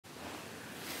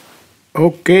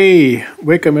Okay,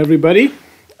 welcome everybody.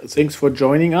 Thanks for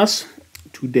joining us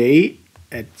today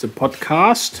at the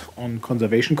podcast on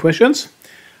conservation questions.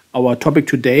 Our topic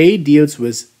today deals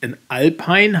with an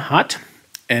alpine hut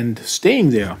and staying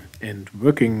there and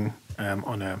working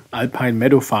on an alpine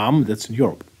meadow farm that's in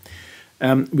Europe.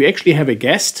 We actually have a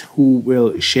guest who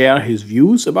will share his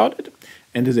views about it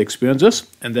and his experiences,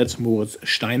 and that's Moriz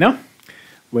Steiner.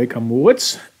 Welcome,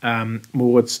 Moriz.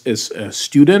 Moriz is a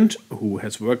student who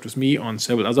has worked with me on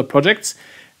several other projects.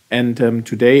 And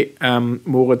today,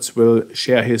 Moriz will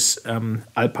share his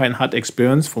Alpine hut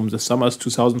experience from the summers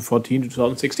 2014 to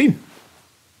 2016.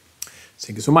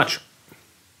 Thank you so much.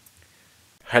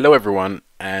 Hello, everyone,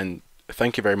 and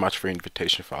thank you very much for your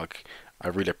invitation, Falk. I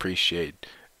really appreciate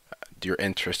your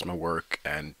interest in my work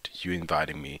and you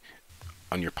inviting me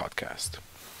on your podcast.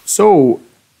 So,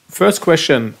 first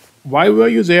question. Why were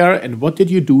you there and what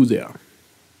did you do there?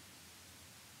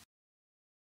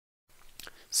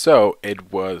 So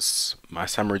it was my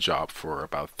summer job for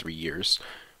about 3 years,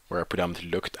 where I predominantly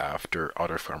looked after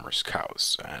other farmers'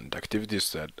 cows. And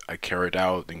activities that I carried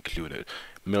out included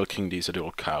milking these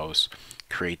adult cows,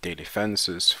 create daily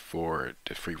fences for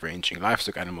the free-ranging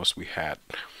livestock animals we had,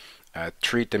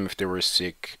 treat them if they were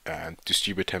sick, and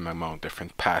distribute them among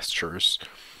different pastures,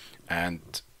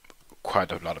 and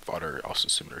quite a lot of other also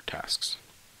similar tasks.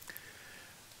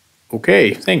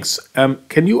 Okay, thanks.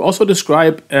 Can you also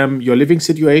describe your living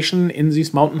situation in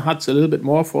these mountain huts a little bit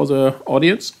more for the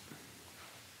audience?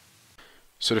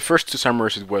 So the first 2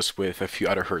 summers it was with a few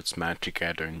other herdsmen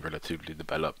together in relatively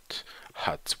developed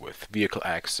huts with vehicle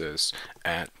access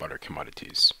and other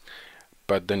commodities.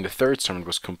 But then the third summer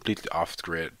was completely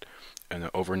off-grid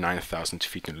and over 9,000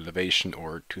 feet in elevation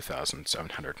or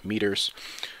 2,700 meters.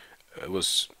 It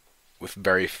was with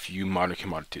very few modern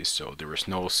commodities, so there was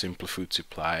no simple food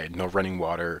supply, no running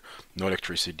water, no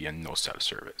electricity, and no cell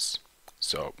service.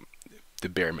 So the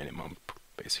bare minimum,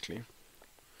 basically.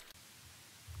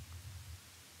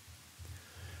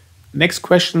 Next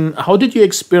question. How did you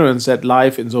experience that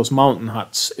life in those mountain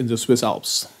huts in the Swiss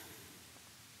Alps?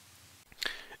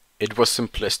 It was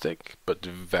simplistic, but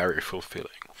very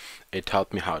fulfilling. It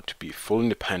taught me how to be fully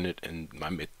independent in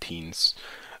my mid-teens,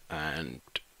 and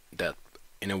that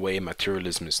in a way,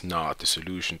 materialism is not the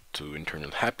solution to internal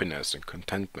happiness and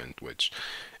contentment, which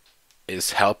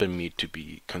is helping me to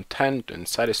be content and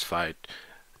satisfied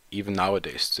even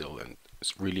nowadays still. And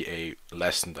it's really a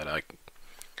lesson that I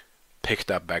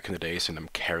picked up back in the days and I'm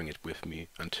carrying it with me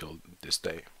until this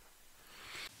day.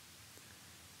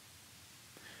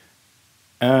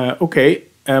 Okay.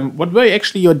 What were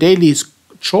actually your daily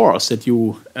chores that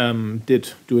you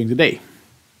did during the day?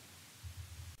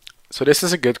 So this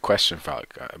is a good question,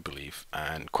 Falk, I believe,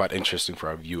 and quite interesting for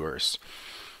our viewers.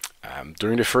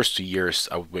 During the first 2 years,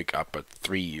 I would wake up at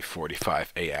 3:45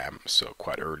 a.m., so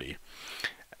quite early,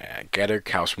 gather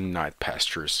cows from night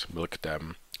pastures, milk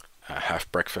them,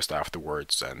 have breakfast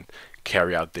afterwards, and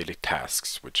carry out daily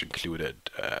tasks, which included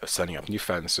setting up new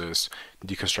fences,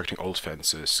 deconstructing old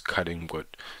fences, cutting wood,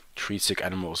 treat sick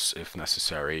animals if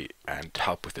necessary, and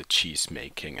help with the cheese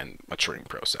making and maturing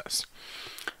process.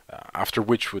 After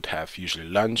which would have usually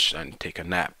lunch and take a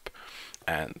nap,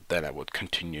 and then I would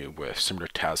continue with similar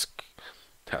tasks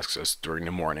as during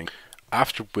the morning.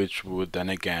 After which we would then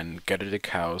again gather the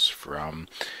cows from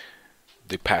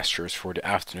the pastures for the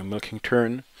afternoon milking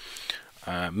turn,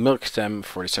 milk them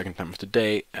for the second time of the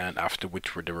day, and after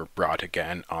which they were brought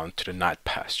again onto the night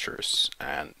pastures.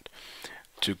 And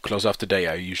to close off the day,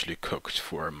 I usually cooked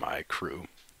for my crew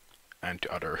and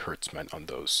to other herdsmen on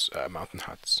those mountain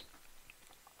huts.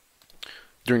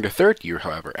 During the third year,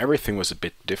 however, everything was a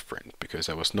bit different because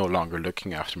I was no longer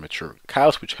looking after mature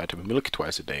cows, which had to be milked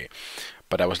twice a day,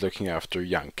 but I was looking after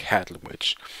young cattle,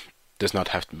 which does not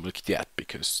have to be milked yet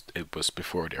because it was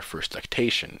before their first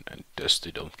lactation and thus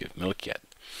they don't give milk yet.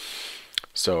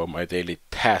 So my daily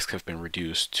tasks have been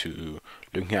reduced to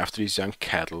looking after these young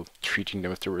cattle, treating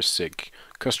them if they were sick,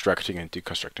 constructing and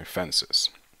deconstructing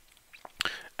fences.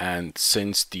 And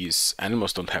since these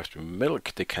animals don't have to be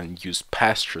milked, they can use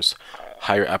pastures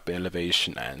higher up in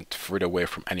elevation and further away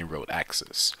from any road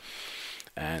access.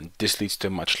 And this leads to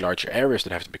much larger areas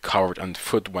that have to be covered on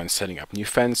foot when setting up new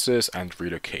fences and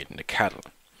relocating the cattle.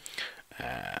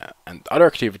 And other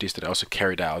activities that I also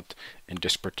carried out in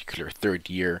this particular third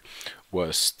year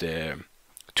was the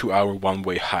 2-hour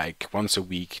one-way hike once a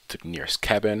week to the nearest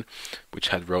cabin, which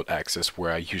had road access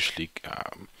where I usually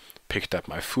picked up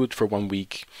my food for 1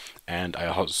 week, and I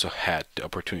also had the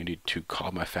opportunity to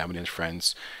call my family and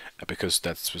friends because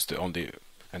that was the only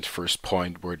and first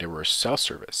point where there was cell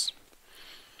service.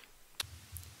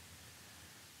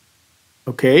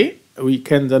 Okay, we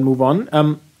can then move on.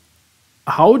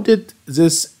 How did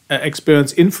this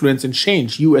experience influence and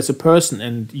change you as a person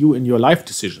and you in your life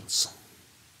decisions?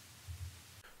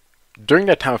 During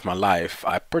that time of my life,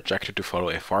 I projected to follow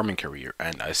a farming career,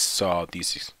 and I saw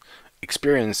these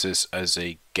experiences as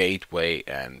a gateway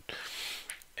and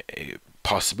a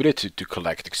possibility to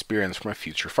collect experience for my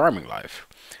future farming life.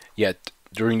 Yet,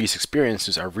 during these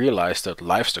experiences, I realized that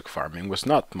livestock farming was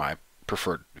not my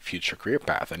preferred future career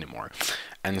path anymore,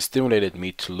 and it stimulated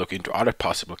me to look into other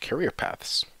possible career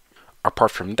paths.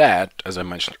 Apart from that, as I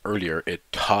mentioned earlier, it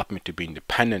taught me to be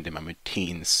independent in my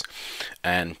mid-teens,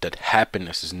 and that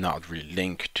happiness is not really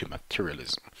linked to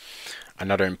materialism.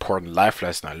 Another important life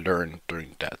lesson I learned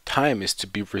during that time is to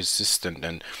be resistant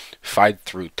and fight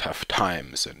through tough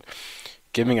times, and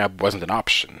giving up wasn't an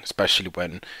option, especially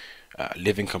when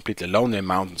living completely alone in the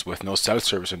mountains with no cell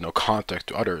service and no contact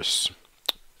to others,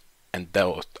 and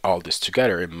all this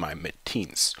together in my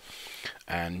mid-teens.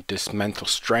 And this mental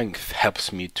strength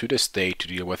helps me to this day to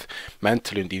deal with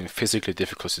mentally and even physically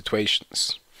difficult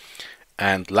situations.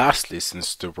 And lastly,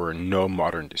 since there were no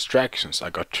modern distractions, I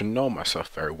got to know myself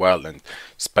very well and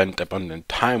spent abundant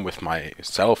time with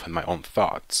myself and my own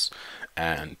thoughts.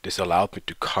 And this allowed me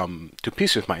to come to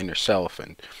peace with my inner self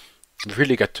and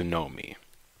really get to know me.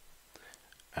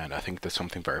 And I think that's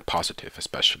something very positive,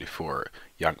 especially for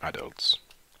young adults.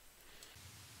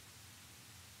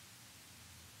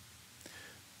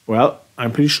 Well,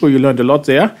 I'm pretty sure you learned a lot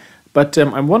there, but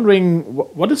I'm wondering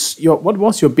what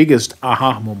was your biggest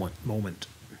aha moment?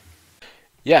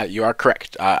 Yeah, you are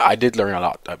correct. I did learn a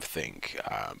lot, I think,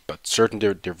 but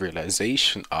certainly the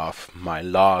realization of my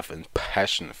love and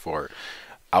passion for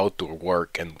outdoor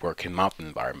work and work in mountain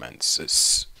environments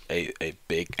is a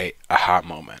big aha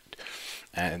moment.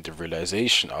 And the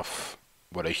realization of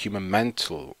what a human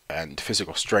mental and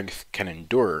physical strength can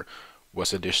endure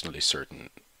was additionally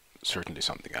certainly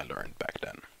something I learned back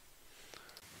then.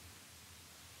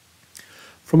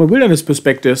 From a wilderness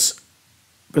perspective,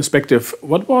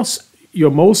 what was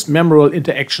your most memorable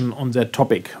interaction on that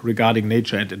topic regarding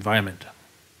nature and environment?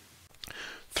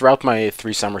 Throughout my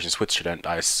 3 summers in Switzerland,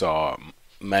 I saw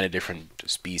many different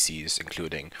species,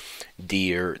 including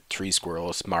deer, tree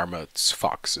squirrels, marmots,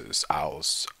 foxes,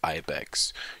 owls,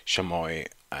 ibex, chamois,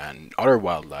 and other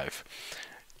wildlife.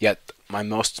 Yet, my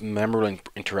most memorable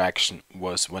interaction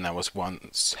was when I was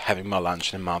once having my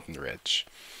lunch in a mountain ridge,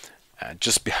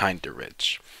 just behind the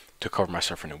ridge, to cover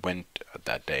myself from the wind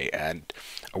that day. And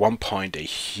at one point, a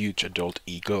huge adult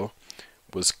eagle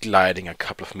was gliding a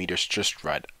couple of meters just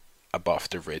right above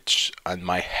the ridge on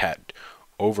my head,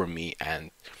 over me, and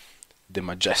the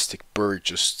majestic bird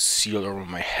just sailed over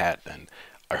my head, and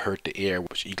I heard the air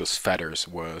which eagle's feathers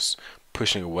was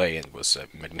pushing away, and it was a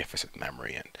magnificent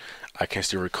memory, and I can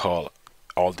still recall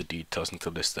all the details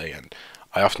until this day, and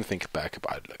I often think back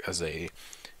about it as a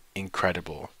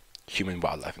incredible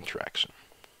human-wildlife interaction.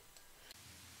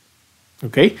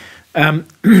 Okay.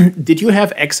 Did you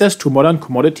have access to modern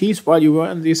commodities while you were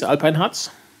in these alpine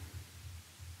huts?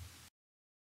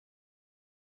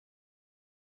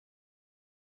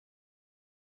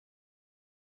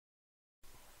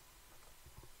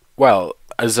 Well,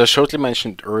 as I shortly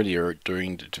mentioned earlier,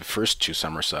 during the first 2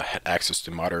 summers, I had access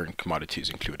to modern commodities,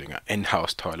 including an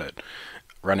in-house toilet,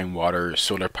 running water,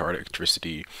 solar-powered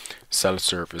electricity, cell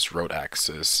service, road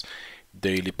access,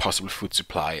 daily possible food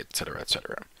supply, etc.,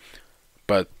 etc.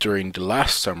 But during the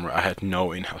last summer, I had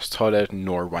no in-house toilet,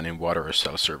 nor running water or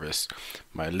cell service.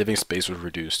 My living space was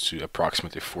reduced to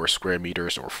approximately 4 square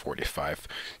meters or 45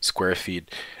 square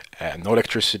feet, and no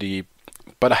electricity,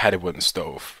 but I had a wooden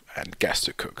stove and gas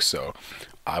to cook, so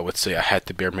I would say I had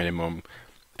the bare minimum,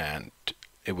 and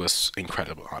it was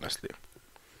incredible, honestly.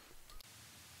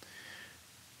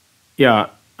 Yeah,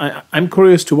 I'm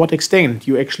curious to what extent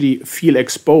you actually feel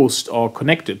exposed or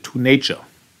connected to nature.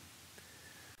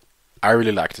 I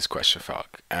really like this question,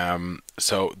 Falk.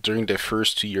 So during the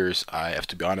first 2 years, I have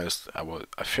to be honest,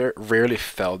 rarely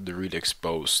felt the really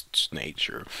exposed to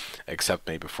nature, except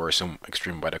maybe for some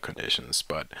extreme weather conditions.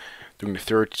 But during the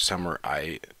third summer,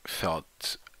 I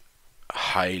felt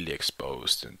highly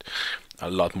exposed and a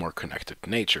lot more connected to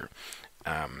nature,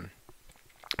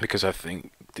 because I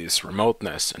think this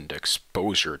remoteness and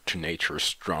exposure to nature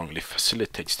strongly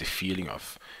facilitates the feeling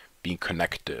of being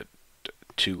connected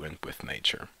to and with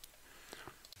nature.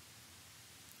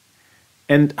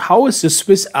 And how is the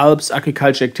Swiss Alps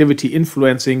agriculture activity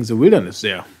influencing the wilderness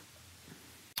there?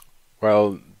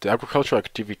 Well, the agricultural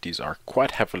activities are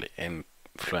quite heavily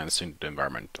influencing the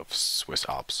environment of Swiss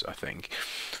Alps, I think,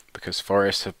 because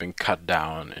forests have been cut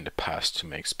down in the past to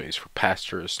make space for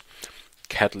pastures.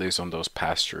 Cattle is on those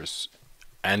pastures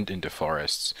and in the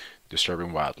forests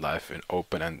disturbing wildlife in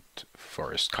open and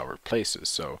forest-covered places.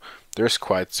 So there's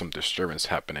quite some disturbance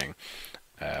happening,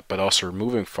 but also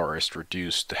removing forests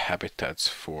reduce the habitats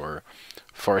for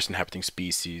forest-inhabiting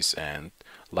species and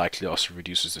likely also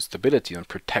reduces the stability and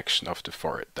protection of the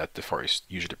forest that the forest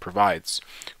usually provides,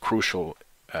 crucial,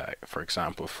 for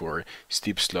example, for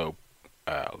steep slope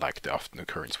like they often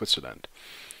occur in Switzerland.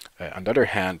 On the other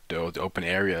hand, though, the open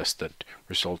areas that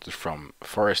resulted from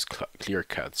forest clear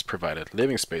cuts provided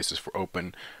living spaces for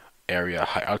open area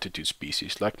high altitude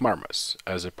species like marmots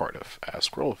as a part of a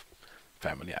squirrel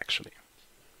family actually.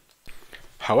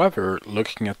 However,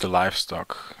 looking at the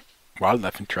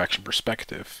livestock-wildlife interaction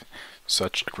perspective,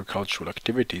 such agricultural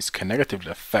activities can negatively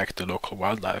affect the local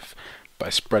wildlife by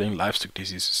spreading livestock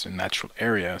diseases in natural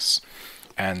areas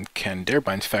and can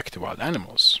thereby infect the wild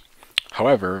animals.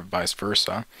 However, vice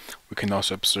versa, we can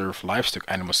also observe livestock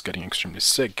animals getting extremely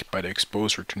sick by the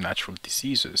exposure to natural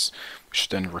diseases, which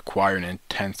then require an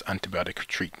intense antibiotic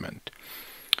treatment.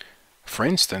 For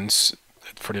instance,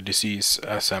 for the disease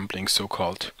assembling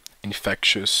so-called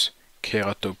infectious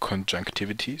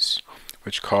keratoconjunctivitis,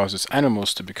 which causes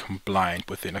animals to become blind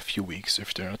within a few weeks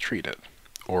if they're not treated,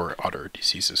 or other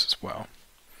diseases as well.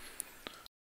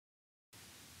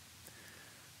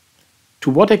 To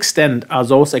what extent are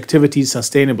those activities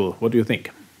sustainable? What do you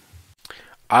think?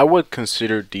 I would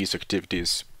consider these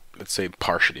activities, let's say,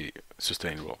 partially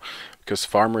sustainable, because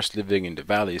farmers living in the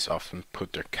valleys often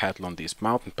put their cattle on these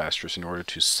mountain pastures in order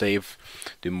to save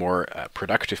the more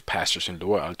productive pastures in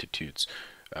lower altitudes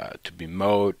to be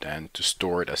mowed and to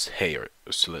store it as hay or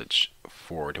silage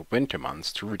for the winter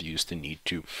months to reduce the need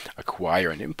to acquire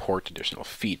and import additional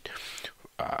feed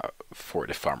for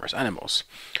the farmers' animals.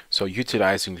 So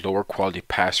utilizing lower quality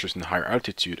pastures in higher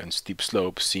altitude and steep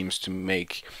slopes seems to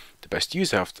make the best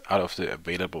use out of the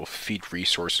available feed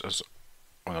resources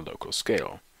on a local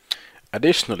scale.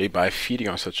 Additionally, by feeding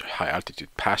on such high altitude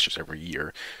pastures every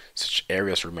year, such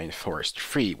areas remain forest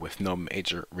free with no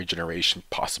major regeneration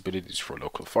possibilities for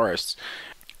local forests,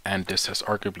 and this has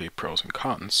arguably pros and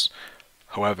cons.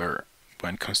 However,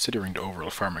 when considering the overall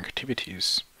farming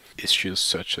activities, issues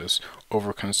such as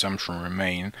overconsumption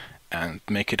remain and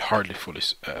make it hardly fully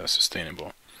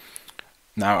sustainable.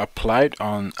 Now, applied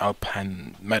on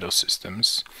alpine meadow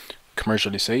systems,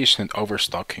 commercialization and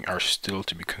overstocking are still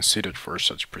to be considered for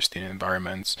such pristine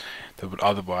environments that would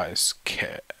otherwise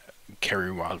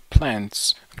carry wild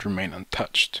plants and remain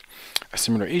untouched. A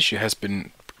similar issue has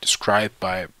been described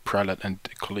by Pralat and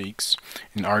colleagues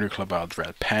in an article about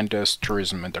red pandas,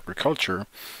 tourism and agriculture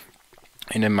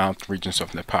in the mountain regions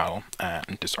of Nepal,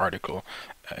 and this article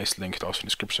is linked also in the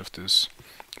description of this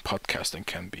podcast and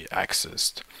can be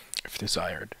accessed if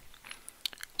desired.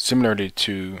 Similarly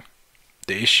to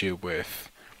the issue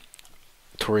with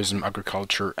tourism,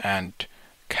 agriculture and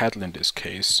cattle in this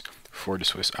case for the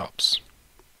Swiss Alps.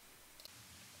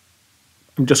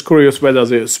 I'm just curious whether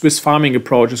the Swiss farming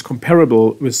approach is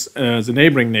comparable with the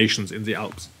neighboring nations in the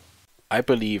Alps. I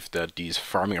believe that these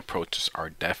farming approaches are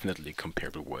definitely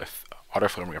comparable with other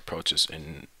farming approaches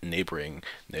in neighboring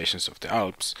nations of the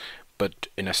Alps, but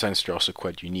in a sense they're also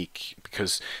quite unique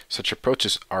because such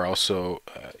approaches are also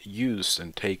used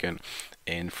and taken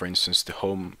in, for instance, the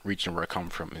home region where I come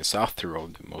from in South Tyrol,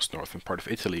 the most northern part of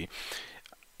Italy.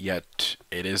 Yet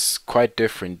it is quite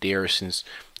different there since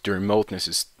the remoteness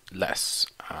is less,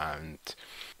 and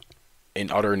in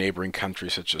other neighboring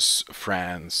countries such as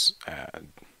France,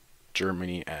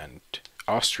 Germany and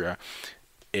Austria,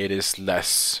 it is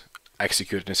less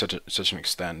executed in such an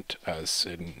extent as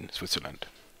in Switzerland.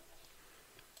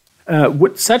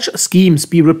 Would such schemes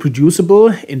be reproducible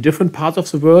in different parts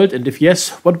of the world? And if yes,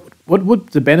 what would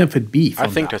the benefit be from I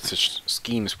think that such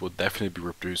schemes would definitely be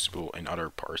reproducible in other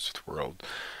parts of the world.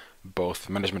 Both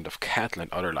management of cattle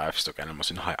and other livestock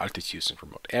animals in high altitudes and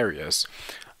remote areas,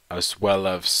 as well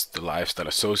as the lifestyle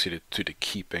associated to the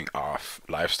keeping of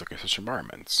livestock in such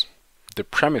environments. The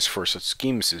premise for such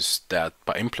schemes is that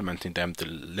by implementing them, the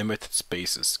limited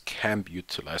spaces can be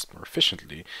utilized more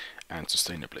efficiently and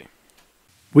sustainably.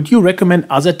 Would you recommend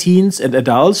other teens and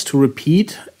adults to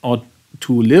repeat or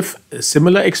to live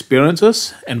similar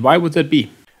experiences, and why would that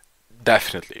be?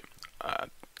 Definitely.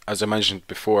 As I mentioned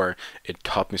before, it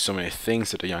taught me so many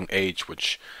things at a young age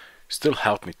which still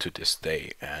help me to this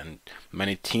day, and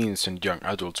many teens and young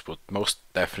adults would most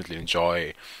definitely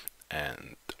enjoy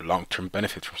and long-term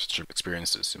benefit from such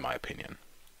experiences, in my opinion.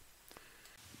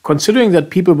 Considering that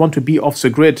people want to be off the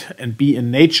grid and be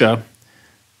in nature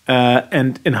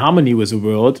and in harmony with the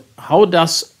world, how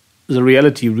does the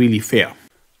reality really fare?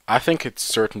 I think it's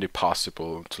certainly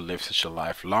possible to live such a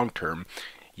life long-term,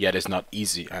 yet it's not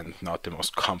easy and not the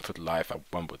most comfort life,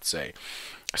 one would say.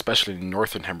 especially in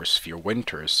northern hemisphere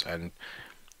winters, and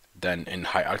then in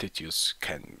high altitudes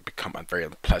can become very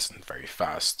unpleasant very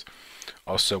fast.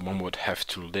 Also, one would have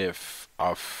to live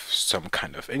off some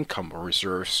kind of income or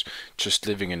reserves. Just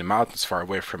living in the mountains far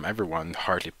away from everyone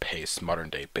hardly pays modern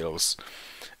day bills,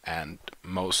 and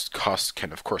most costs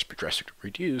can of course be drastically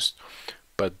reduced,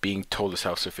 but being totally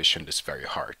self-sufficient is very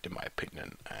hard in my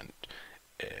opinion and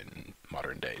in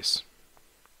modern days.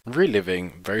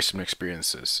 Reliving very similar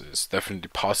experiences is definitely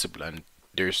possible, and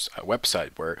there's a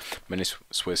website where many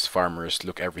Swiss farmers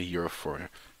look every year for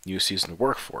new seasonal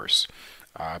workforce.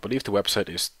 I believe the website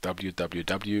is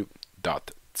www.zalp.ch,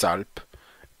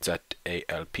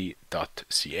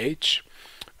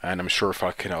 and I'm sure if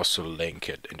I can also link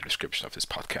it in the description of this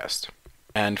podcast.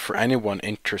 And for anyone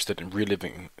interested in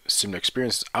reliving similar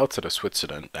experiences outside of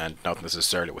Switzerland and not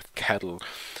necessarily with cattle,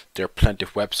 there are plenty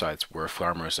of websites where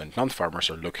farmers and non-farmers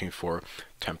are looking for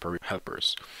temporary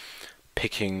helpers.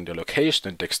 Picking the location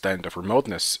and the extent of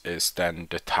remoteness is then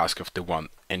the task of the one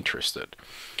interested.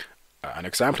 An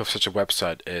example of such a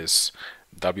website is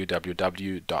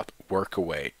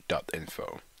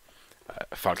www.workaway.info.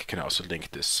 Falk can also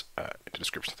link this in the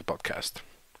description of the podcast.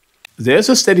 There's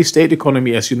a steady state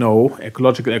economy, as you know,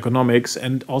 ecological economics,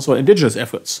 and also indigenous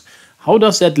efforts. How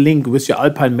does that link with your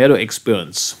Alpine meadow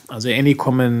experience? Are there any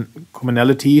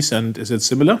commonalities, and is it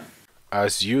similar?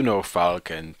 As you know,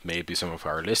 Falk, and maybe some of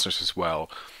our listeners as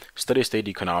well, steady state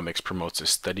economics promotes a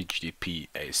steady GDP,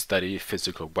 a steady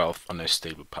physical wealth on a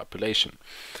stable population.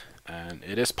 And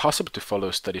it is possible to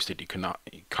follow steady state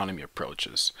economy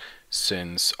approaches,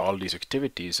 since all these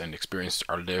activities and experiences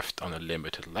are lived on a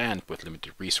limited land with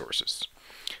limited resources.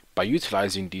 By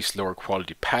utilizing these lower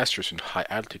quality pastures in high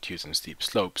altitudes and steep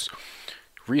slopes,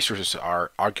 resources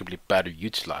are arguably better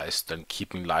utilized than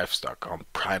keeping livestock on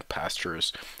prime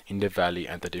pastures in the valley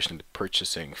and additionally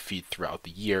purchasing feed throughout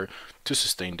the year to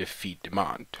sustain the feed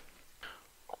demand.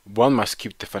 One must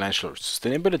keep the financial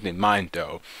sustainability in mind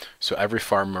though, so every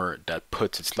farmer that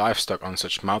puts its livestock on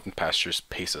such mountain pastures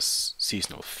pays a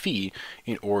seasonal fee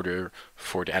in order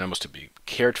for the animals to be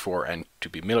cared for and to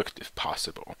be milked if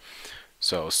possible.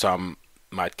 So some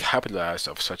might capitalize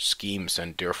off such schemes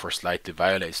and therefore slightly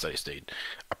violate steady state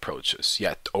approaches,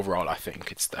 yet overall I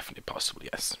think it's definitely possible,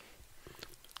 yes.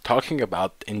 Talking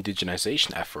about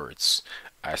indigenization efforts,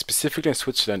 specifically in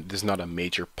Switzerland, it is not a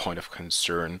major point of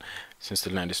concern since the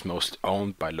land is mostly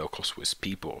owned by local Swiss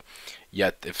people.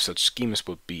 Yet, if such schemes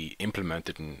would be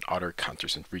implemented in other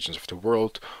countries and regions of the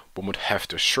world, one would have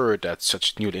to assure that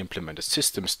such newly implemented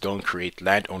systems don't create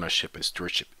land ownership and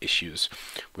stewardship issues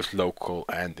with local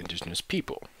and indigenous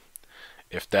people.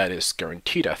 If that is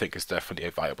guaranteed, I think it's definitely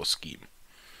a viable scheme.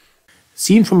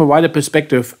 Seen from a wider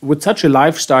perspective, would such a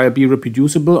lifestyle be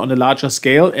reproducible on a larger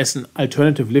scale as an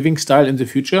alternative living style in the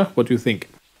future? What do you think?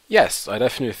 Yes, I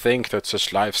definitely think that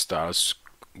such lifestyles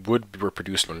would be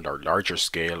reproducible on a larger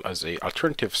scale as a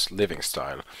alternative living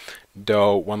style,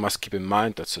 though one must keep in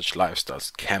mind that such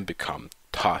lifestyles can become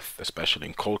tough, especially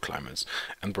in cold climates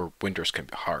and where winters can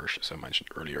be harsh, as I mentioned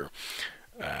earlier.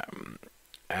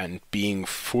 And being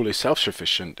fully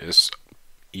self-sufficient is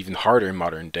even harder in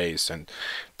modern days, and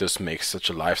this makes such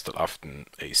a lifestyle often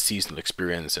a seasonal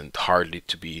experience and hardly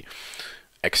to be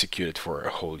executed for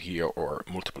a whole year or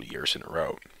multiple years in a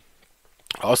row.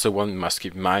 Also, one must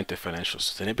keep in mind the financial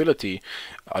sustainability,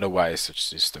 otherwise such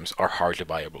systems are hardly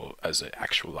viable as an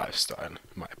actual lifestyle, in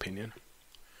my opinion.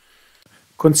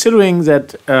 Considering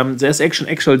that there's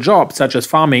actual jobs such as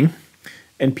farming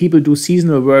and people do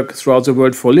seasonal work throughout the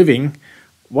world for a living,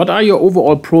 what are your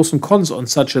overall pros and cons on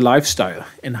such a lifestyle?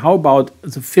 And how about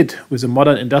the fit with a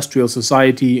modern industrial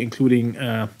society, including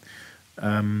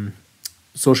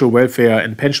social welfare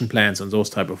and pension plans and those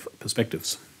type of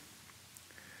perspectives?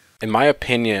 In my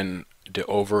opinion, the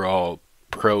overall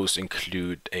pros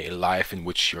include a life in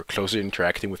which you're closely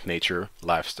interacting with nature,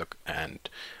 livestock, and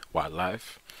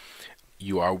wildlife.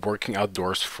 You are working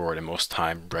outdoors for the most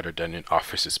time rather than in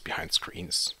offices behind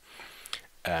screens.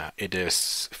 It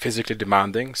is physically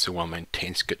demanding, so one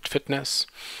maintains good fitness.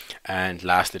 And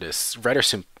lastly, it is rather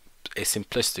a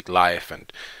simplistic life,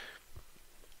 and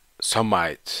some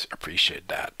might appreciate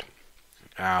that.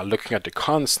 Looking at the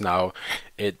cons now,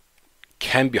 it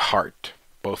can be hard,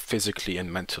 both physically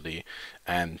and mentally,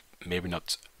 and maybe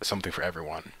not something for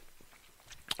everyone.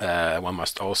 One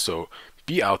must also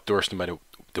be outdoors no matter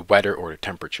the weather or the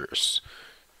temperatures.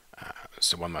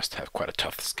 So one must have quite a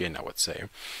tough skin, I would say.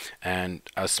 And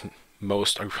as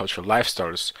most agricultural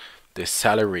lifestyles, the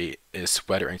salary is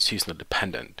weather and seasonal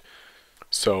dependent.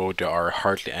 So there are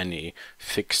hardly any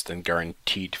fixed and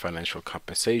guaranteed financial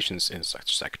compensations in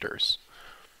such sectors.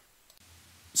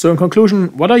 So in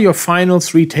conclusion, what are your final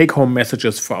 3 take-home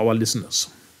messages for our listeners?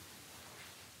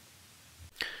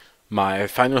 My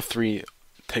final 3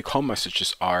 take-home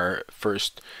messages are: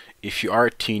 first, if you are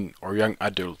a teen or young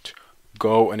adult,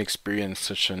 go and experience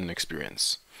such an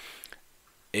experience.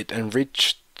 It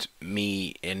enriched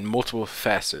me in multiple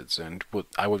facets, and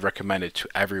I would recommend it to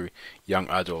every young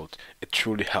adult. It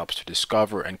truly helps to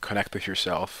discover and connect with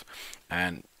yourself,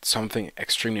 and something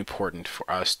extremely important for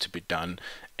us to be done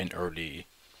in early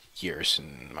years,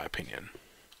 in my opinion.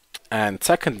 And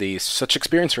secondly, such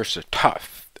experiences are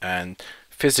tough, and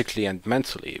physically and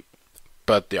mentally,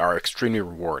 but they are extremely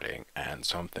rewarding and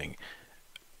something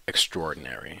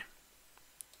extraordinary.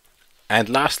 And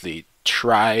lastly,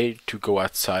 try to go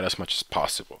outside as much as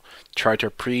possible. Try to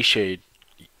appreciate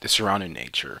the surrounding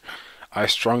nature. I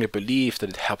strongly believe that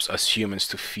it helps us humans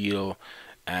to feel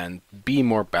and be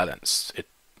more balanced. It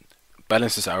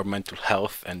balances our mental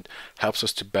health and helps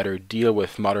us to better deal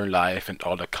with modern life and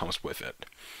all that comes with it.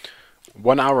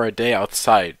 1 hour a day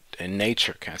outside in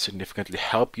nature can significantly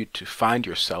help you to find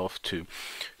yourself, to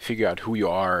figure out who you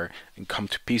are and come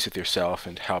to peace with yourself,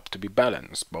 and help to be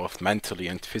balanced both mentally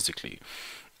and physically.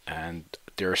 And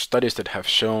there are studies that have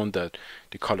shown that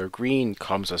the color green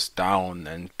calms us down,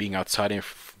 and being outside in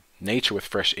nature with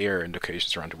fresh air in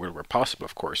locations around the world where possible,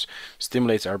 of course,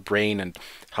 stimulates our brain and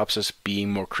helps us be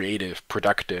more creative,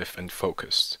 productive, and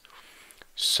focused.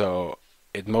 So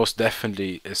it most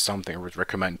definitely is something I would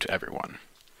recommend to everyone.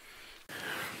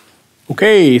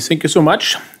 Okay, thank you so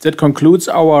much. That concludes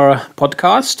our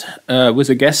podcast with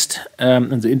a guest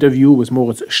in the interview with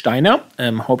Moriz Steiner.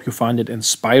 Hope you find it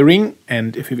inspiring.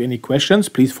 And if you have any questions,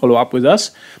 please follow up with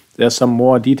us. There's some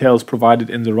more details provided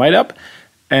in the write-up.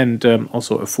 And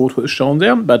also a photo is shown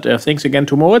there. But thanks again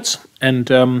to Moriz. And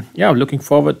looking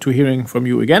forward to hearing from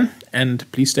you again.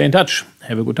 And please stay in touch.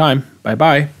 Have a good time.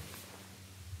 Bye-bye.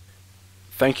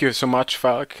 Thank you so much,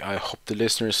 Falk. I hope the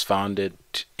listeners found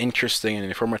it interesting and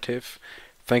informative.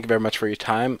 Thank you very much for your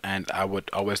time, and I would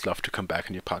always love to come back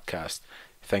on your podcast.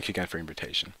 Thank you again for your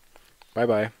invitation.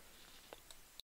 Bye-bye.